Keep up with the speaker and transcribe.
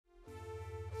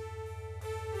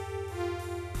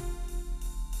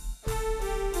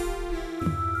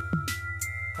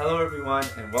Hello everyone,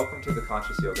 and welcome to the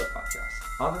Conscious Yoga Podcast.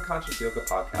 On the Conscious Yoga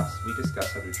Podcast, we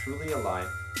discuss how to truly align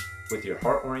with your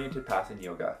heart-oriented path in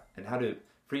yoga and how to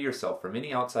free yourself from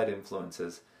any outside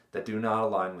influences that do not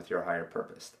align with your higher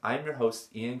purpose. I am your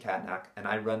host, Ian Katnack, and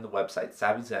I run the website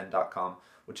savvyzen.com,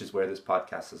 which is where this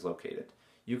podcast is located.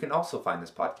 You can also find this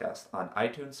podcast on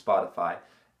iTunes, Spotify,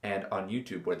 and on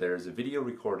YouTube, where there is a video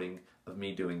recording of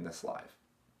me doing this live.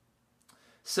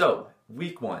 So,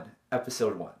 week 1,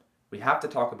 episode 1. We have to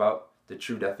talk about the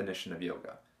true definition of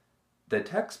yoga. The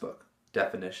textbook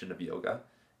definition of yoga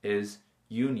is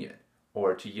union,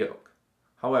 or to yoke.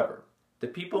 However, the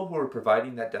people who are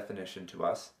providing that definition to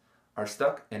us are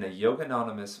stuck in a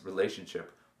yoga-anonymous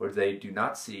relationship where they do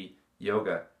not see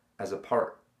yoga as a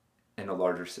part in a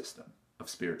larger system of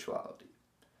spirituality.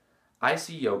 I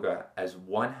see yoga as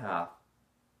one half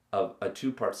of a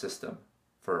two-part system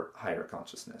for higher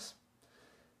consciousness.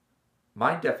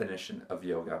 My definition of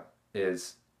yoga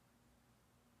is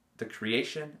the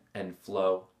creation and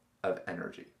flow of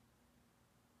energy.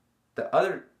 The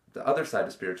other side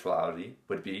of spirituality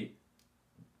would be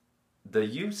the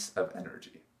use of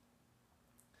energy.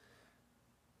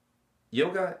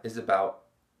 Yoga is about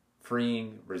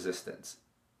freeing resistance.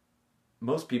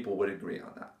 Most people would agree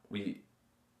on that. We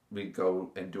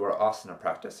go and do our asana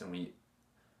practice and we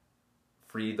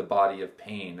free the body of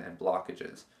pain and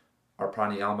blockages. Our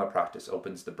pranayama practice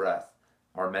opens the breath.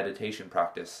 Our meditation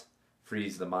practice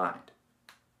frees the mind.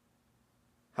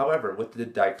 However, with the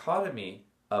dichotomy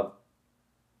of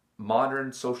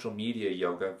modern social media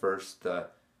yoga versus the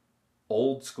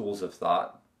old schools of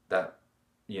thought that,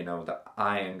 the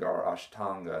Iyengar,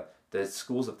 Ashtanga, the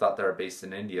schools of thought that are based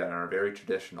in India and are very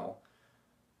traditional,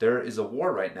 there is a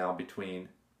war right now between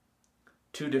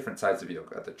two different sides of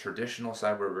yoga. The traditional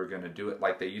side where we're going to do it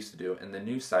like they used to do it, and the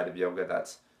new side of yoga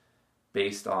that's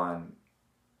based on,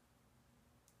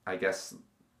 I guess,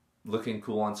 looking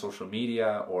cool on social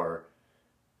media or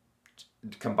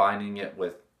combining it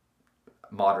with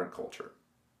modern culture.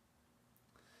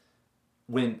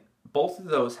 When both of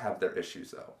those have their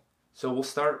issues though. So we'll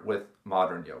start with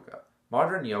modern yoga.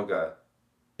 Modern yoga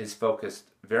is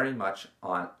focused very much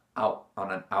on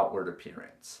an outward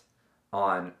appearance.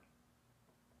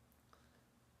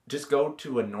 Just go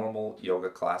to a normal yoga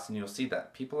class and you'll see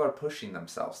that people are pushing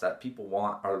themselves, that people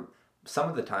are some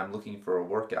of the time looking for a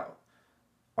workout.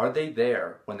 Are they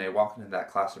there when they walk into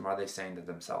that classroom? Are they saying to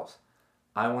themselves,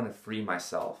 I want to free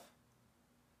myself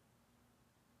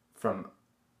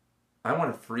I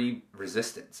want to free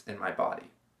resistance in my body?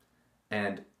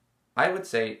 And I would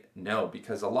say no,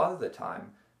 because a lot of the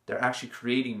time they're actually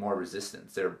creating more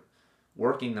resistance. They're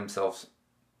working themselves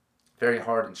very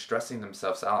hard and stressing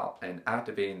themselves out and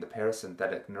activating the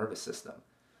parasympathetic nervous system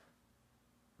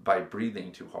by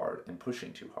breathing too hard and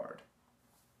pushing too hard.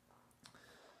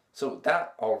 So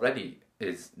that already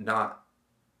is not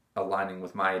aligning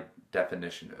with my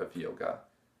definition of yoga.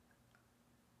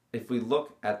 If we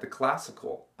look at the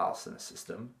classical asana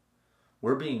system,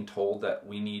 we're being told that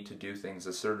we need to do things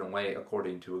a certain way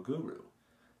according to a guru.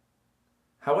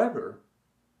 However,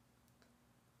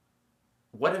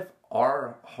 what if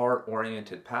our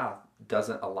heart-oriented path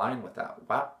doesn't align with that?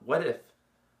 What if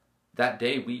that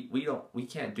day we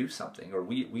can't do something, or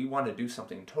we want to do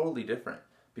something totally different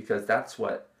because that's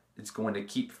what is going to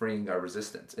keep freeing our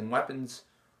resistance? And weapons,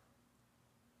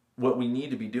 what we need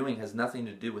to be doing has nothing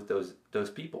to do with those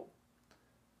people.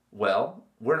 Well,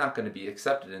 we're not going to be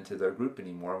accepted into their group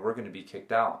anymore. We're going to be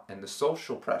kicked out. And the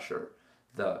social pressure,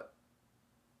 the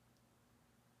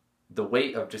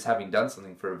weight of just having done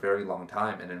something for a very long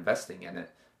time and investing in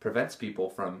it prevents people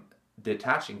from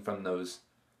detaching from those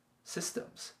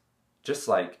systems. Just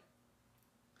like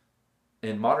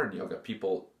in modern yoga,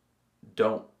 people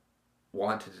don't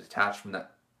want to detach from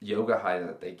that yoga high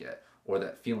that they get, or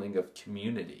that feeling of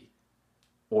community,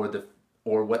 or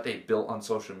what they built on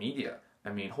social media. I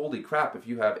mean, holy crap, if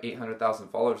you have 800,000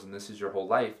 followers and this is your whole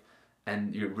life,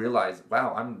 and you realize,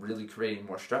 wow, I'm really creating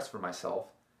more stress for myself,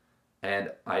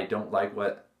 and I don't like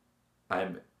what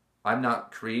I'm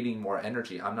not creating more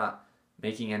energy, I'm not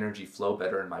making energy flow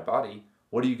better in my body,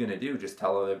 what are you going to do? Just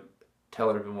tell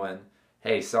everyone,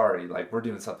 hey, sorry, like, we're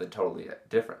doing something totally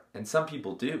different. And some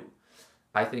people do.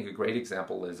 I think a great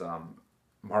example is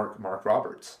Mark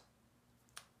Roberts.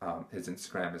 His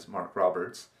Instagram is Mark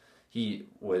Roberts. He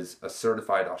was a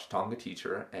certified Ashtanga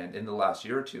teacher, and in the last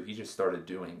year or two, he just started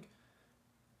doing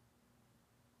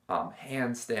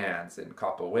handstands and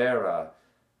capoeira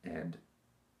and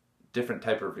different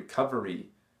type of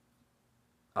recovery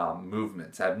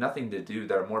movements. Have nothing to do,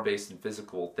 they're more based in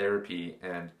physical therapy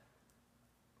and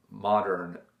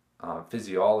modern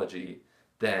physiology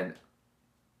than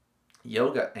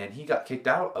yoga, and he got kicked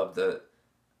out of the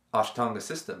Ashtanga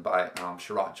system by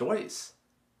Sharat Joyce.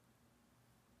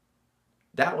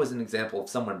 That was an example of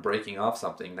someone breaking off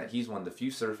something that he's one of the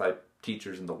few certified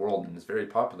teachers in the world and is very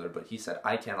popular, but he said,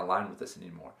 I can't align with this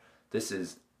anymore. This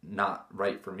is not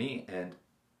right for me. And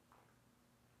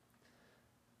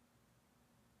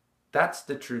that's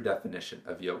the true definition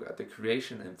of yoga, the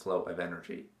creation and flow of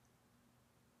energy.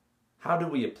 How do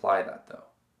we apply that though?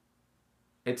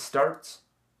 It starts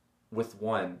with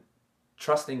one,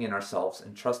 trusting in ourselves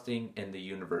and trusting in the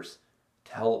universe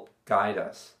to help guide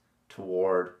us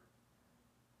toward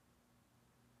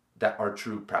that our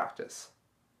true practice.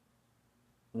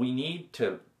 We need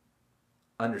to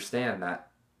understand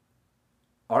that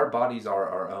our bodies are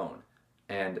our own,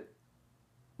 and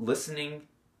listening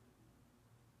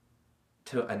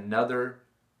to another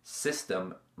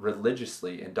system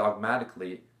religiously and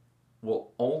dogmatically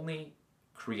will only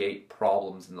create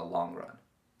problems in the long run.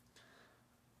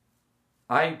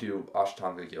 I do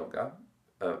Ashtanga yoga,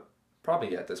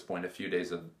 probably at this point a few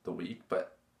days of the week,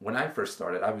 but when I first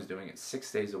started, I was doing it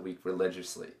 6 days a week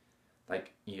religiously.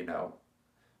 Like,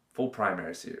 full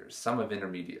primary series, some of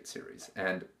intermediate series.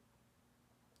 And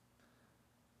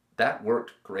that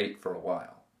worked great for a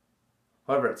while.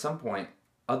 However, at some point,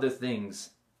 other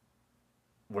things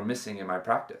were missing in my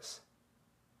practice.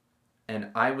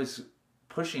 And I was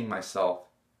pushing myself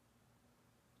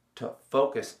to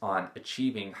focus on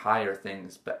achieving higher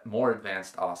things, but more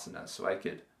advanced asanas, so I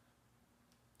could,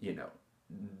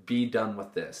 be done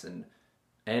with this and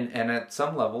at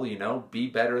some level, be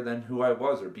better than who I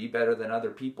was or be better than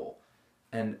other people.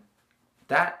 And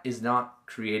that is not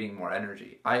creating more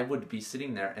energy. I would be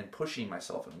sitting there and pushing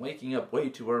myself and waking up way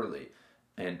too early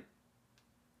and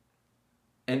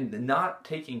not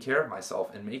taking care of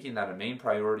myself and making that a main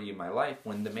priority in my life,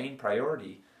 when the main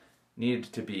priority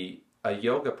needed to be a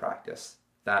yoga practice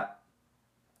that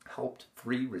helped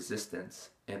free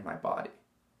resistance in my body.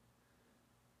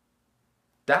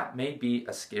 That may be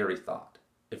a scary thought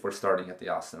if we're starting at the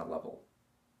asana level.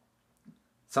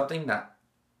 Something that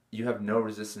you have no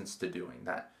resistance to doing,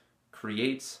 that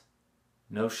creates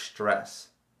no stress,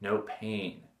 no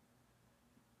pain,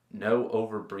 no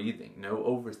over-breathing, no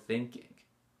overthinking.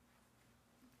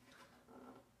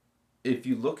 If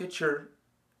you look at your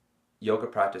yoga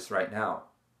practice right now,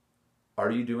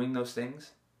 are you doing those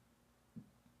things?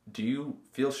 Do you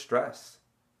feel stress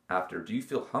after? Do you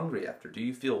feel hungry after? Do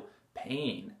you feel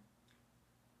pain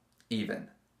even?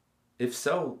 If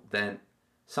so, then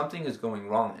something is going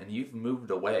wrong and you've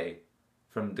moved away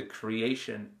from the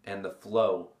creation and the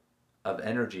flow of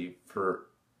energy for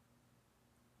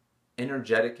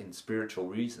energetic and spiritual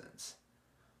reasons.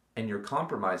 And you're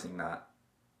compromising that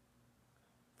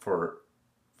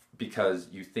because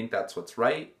you think that's what's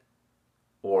right,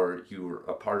 or you're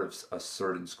a part of a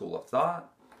certain school of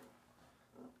thought.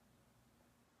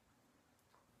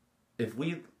 If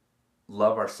we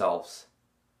love ourselves,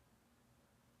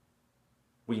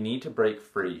 we need to break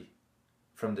free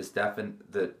from this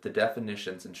the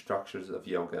definitions and structures of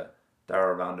yoga that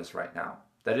are around us right now.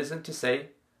 That isn't to say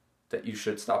that you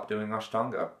should stop doing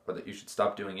Ashtanga or that you should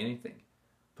stop doing anything,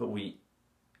 but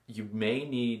you may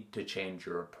need to change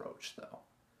your approach though,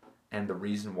 and the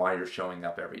reason why you're showing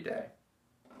up every day.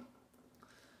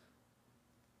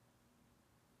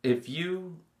 If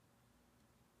you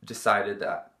decided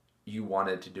that you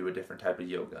wanted to do a different type of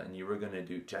yoga and you were going to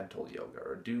do gentle yoga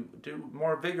or do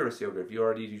more vigorous yoga if you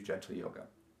already do gentle yoga,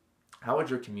 how would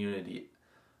your community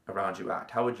around you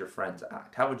act? How would your friends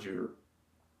act?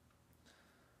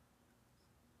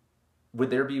 Would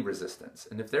there be resistance?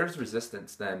 And if there's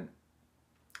resistance, then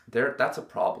that's a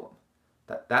problem.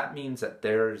 That means that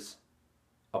there's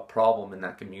a problem in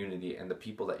that community and the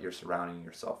people that you're surrounding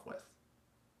yourself with.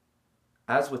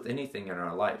 As with anything in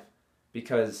our life,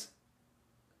 because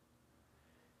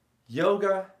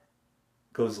yoga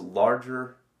is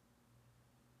larger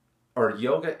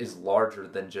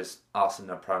than just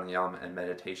asana, pranayama, and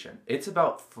meditation. It's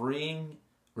about freeing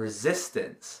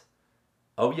resistance.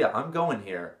 Oh yeah, I'm going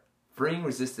here. Freeing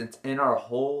resistance in our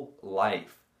whole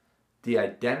life. The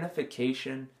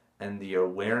identification and the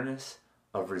awareness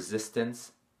of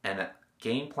resistance and a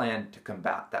game plan to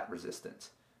combat that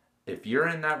resistance. If you're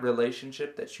in that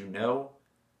relationship that you know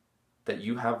that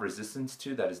you have resistance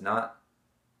to, that is not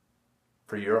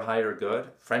for your higher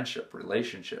good, friendship,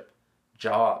 relationship,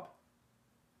 job,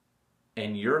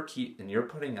 and you're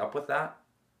putting up with that,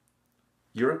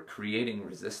 you're creating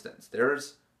resistance.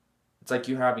 It's like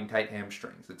you having tight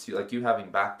hamstrings. It's like you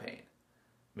having back pain.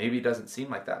 Maybe it doesn't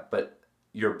seem like that, but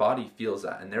your body feels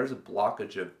that, and there's a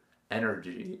blockage of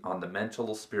energy on the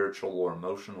mental, spiritual, or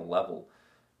emotional level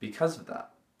because of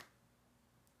that.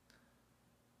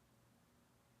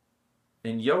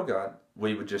 In yoga,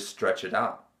 we would just stretch it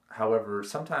out. However,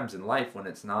 sometimes in life, when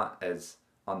it's not as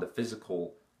on the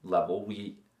physical level,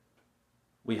 we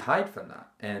hide from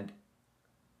that. And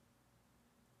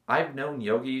I've known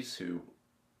yogis who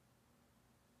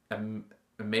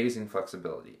amazing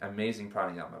flexibility, amazing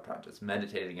pranayama practice,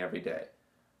 meditating every day.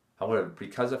 However,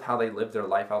 because of how they live their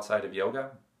life outside of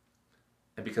yoga,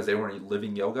 and because they weren't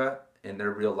living yoga in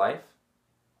their real life,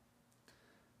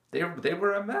 they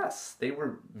were a mess. They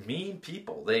were mean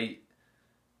people. They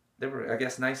were, I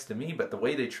guess, nice to me, but the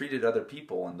way they treated other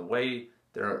people and the way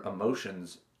their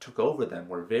emotions took over them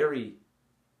were very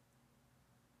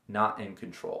not in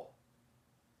control.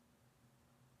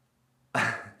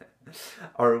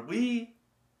 Are we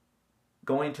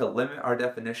going to limit our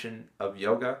definition of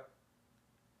yoga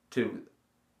to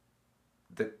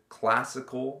the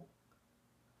classical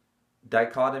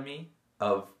dichotomy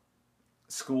of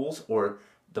schools or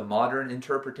the modern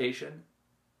interpretation?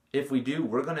 If we do,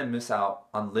 we're going to miss out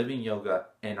on living yoga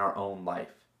in our own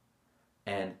life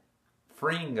and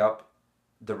freeing up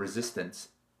the resistance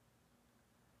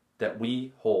that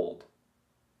we hold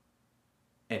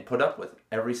and put up with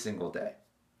every single day.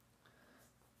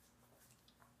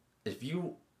 If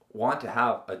you want to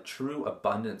have a true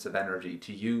abundance of energy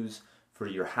to use for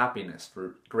your happiness,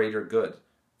 for greater good,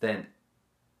 then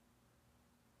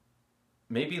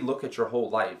maybe look at your whole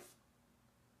life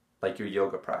like your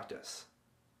yoga practice.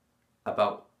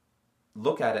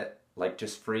 Look at it like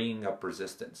just freeing up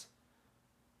resistance.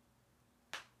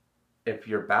 If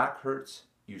your back hurts,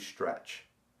 you stretch.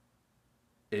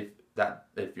 If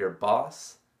your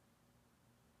boss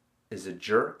is a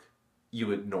jerk,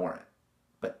 you ignore it.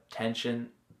 But tension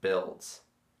builds.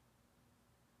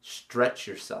 Stretch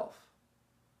yourself.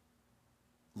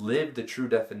 Live the true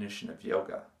definition of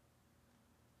yoga.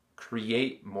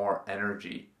 Create more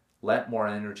energy. Let more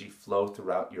energy flow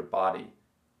throughout your body.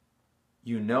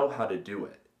 You know how to do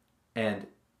it. And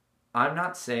I'm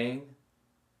not saying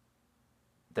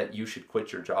that you should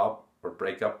quit your job or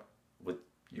break up with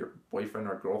your boyfriend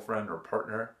or girlfriend or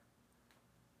partner.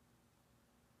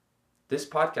 This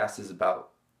podcast is about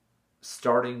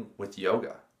starting with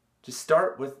yoga. Just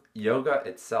start with yoga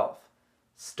itself.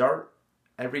 Start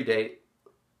every day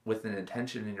with an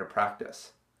intention in your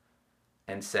practice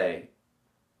and say,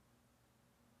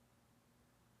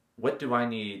 what do I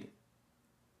need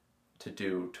to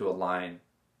do to align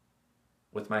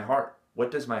with my heart?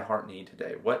 What does my heart need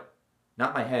today?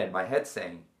 Not my head. My head's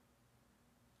saying,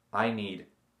 I need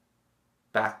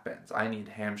back bends. I need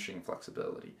hamstring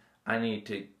flexibility. I need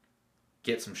to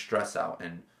get some stress out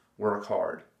and work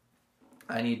hard.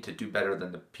 I need to do better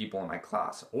than the people in my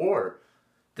class. Or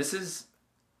this is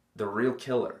the real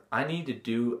killer. I need to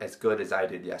do as good as I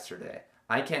did yesterday.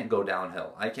 I can't go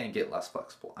downhill. I can't get less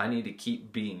flexible. I need to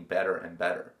keep being better and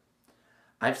better.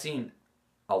 I've seen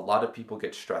a lot of people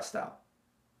get stressed out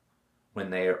when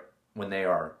they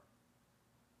are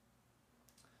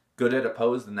good at a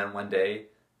pose, and then one day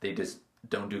they just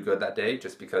don't do good that day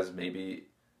just because maybe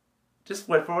just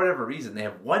for whatever reason they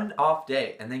have one off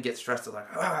day and then get stressed. They're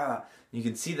like, you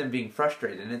can see them being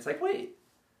frustrated, and it's like, wait,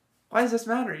 why does this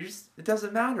matter? It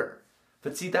doesn't matter.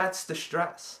 But see, that's the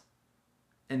stress.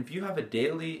 And if you have a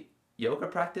daily yoga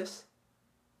practice,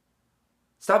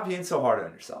 stop being so hard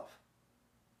on yourself.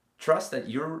 Trust that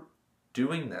you're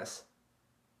doing this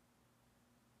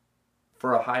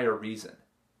for a higher reason.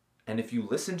 And if you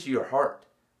listen to your heart,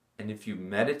 and if you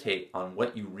meditate on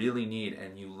what you really need,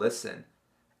 and you listen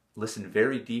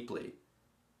very deeply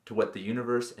to what the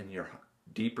universe and your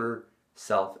deeper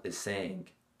self is saying,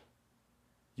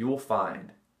 you will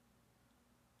find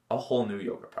a whole new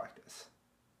yoga practice.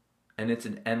 And it's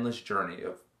an endless journey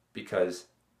because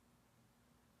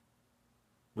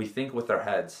we think with our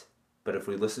heads, but if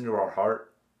we listen to our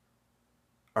heart,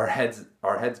 our head's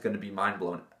going to be mind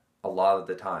blown a lot of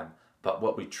the time about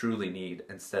what we truly need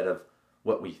instead of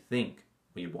what we think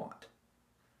we want.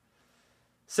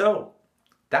 So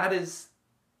that is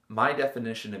my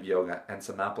definition of yoga and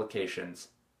some applications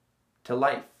to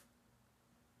life.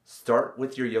 Start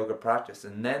with your yoga practice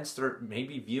and then start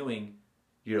maybe viewing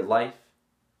your life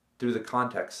through the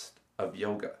context of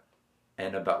yoga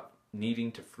and about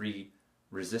needing to free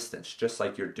resistance, just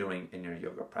like you're doing in your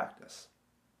yoga practice.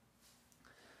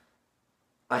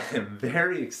 I am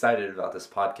very excited about this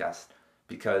podcast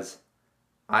because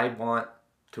I want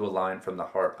to align from the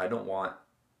heart. I don't want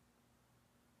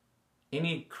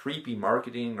any creepy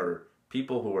marketing or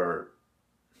people who are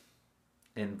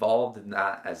involved in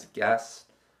that as guests.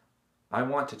 I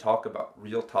want to talk about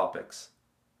real topics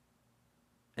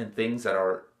and things that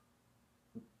are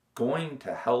going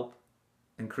to help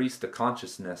increase the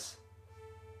consciousness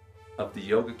of the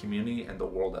yoga community and the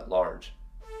world at large.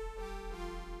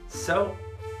 So,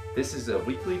 this is a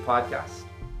weekly podcast.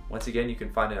 Once again, you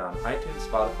can find it on iTunes,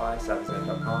 Spotify,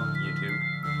 SavvyZen.com,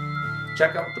 YouTube.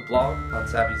 Check out the blog on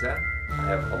SavvyZen. I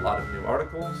have a lot of new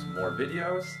articles, more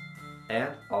videos,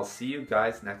 and I'll see you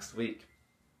guys next week.